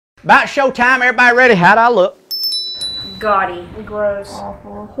About showtime, everybody ready? How'd I look? Gaudy. Gross.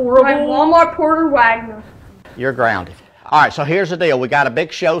 Awful. Horrible. Like Walmart Porter Wagner. You're grounded. All right, so here's the deal. We got a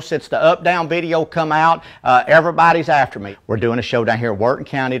big show since the up-down video come out. Everybody's after me. We're doing a show down here in Wharton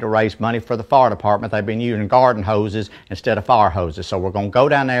County to raise money for the fire department. They've been using garden hoses instead of fire hoses. So we're going to go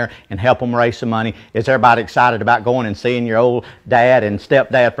down there and help them raise some money. Is everybody excited about going and seeing your old dad and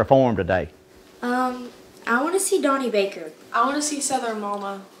stepdad perform today? I want to see Donnie Baker. I want to see Southern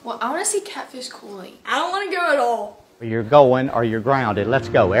Mama. Well, I want to see Catfish Cooley. I don't want to go at all. You're going or you're grounded. Let's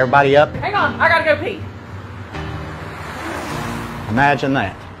go. Everybody up. Hang on, I gotta go pee. Imagine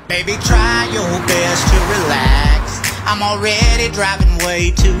that. Baby, try your best to relax. I'm already driving way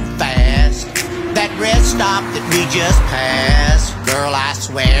too fast. That red stop that we just passed, girl, I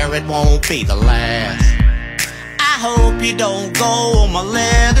swear it won't be the last. I hope you don't go on my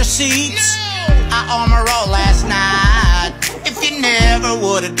leather seats. I armor all last night. If you never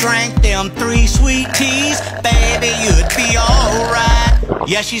would've drank them 3 sweet teas, baby, you'd be alright.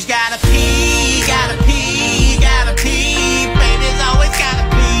 Yeah, she's gotta pee, gotta pee, gotta pee. Baby's always gotta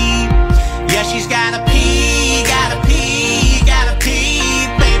pee. Yeah, she's gotta pee, gotta pee, gotta pee.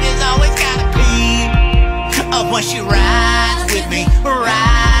 Baby's always gotta pee. When she rides with me,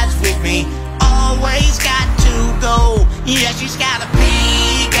 always got to go. Yeah, she's gotta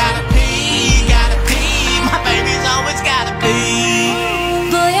pee, gotta pee, gotta pee. My baby's always gotta pee.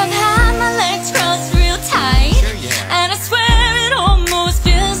 Boy, I've had my legs crossed real tight, Sure, yeah. and I swear it almost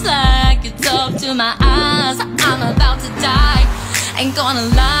feels like it's up to my eyes. I'm about to die. Ain't gonna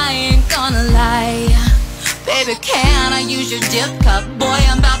lie, ain't gonna lie. Baby, can I use your dip cup? Boy,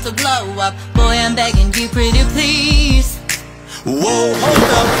 I'm about to blow up. Boy, I'm begging you pretty please. Whoa,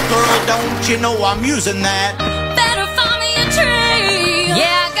 hold up, girl, don't you know I'm using that? Better find me a tree.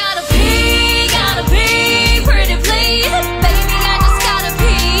 Yeah, I gotta pee, pretty please. Baby, I just gotta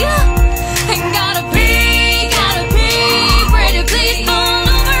pee. Ain't gotta pee, pretty please. Fall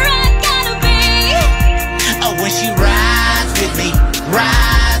over, I gotta pee. Oh, when she rides with me,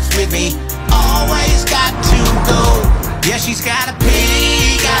 always got to go. Yeah, she's gotta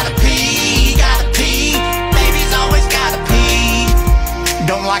pee, gotta pee, gotta pee. Baby's always gotta pee.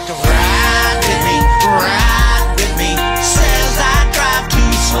 Don't like to ride with me. Says I drive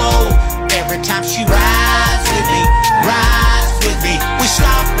too slow. Every time she rides with me, we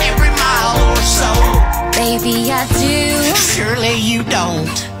stop every mile or so. Baby, I do. Surely you don't.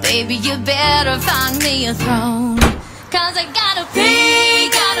 Baby, you better find me a throne. Cause I gotta pee,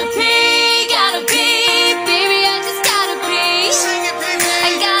 gotta pee, gotta pee. Baby, I just gotta pee. Sing it, baby.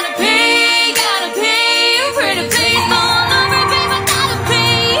 I gotta pee, pretty please. Fall over, baby, I gotta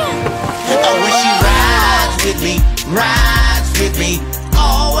pee. Oh, when she rides with me,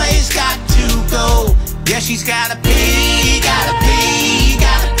 always got to go. Yeah, she's gotta pee, gotta pee,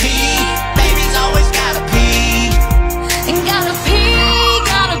 gotta pee. Baby's always gotta pee. And gotta pee,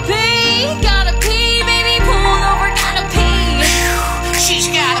 baby, pull over, gotta pee. She's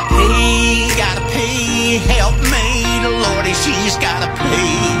gotta pee, help me, Lordy, she's gotta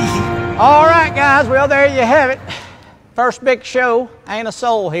pee. All right, guys, well, there you have it. First big show, ain't a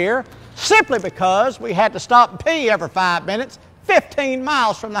soul here, simply because we had to stop and pee every 5 minutes, 15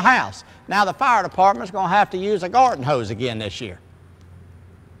 miles from the house. Now the fire department's going to have to use a garden hose again this year.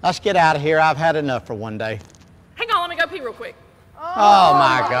 Let's get out of here. I've had enough for one day. Hang on, let me go pee real quick. Oh,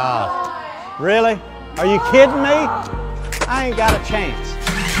 my God. Really? Are you kidding me? I ain't got a chance.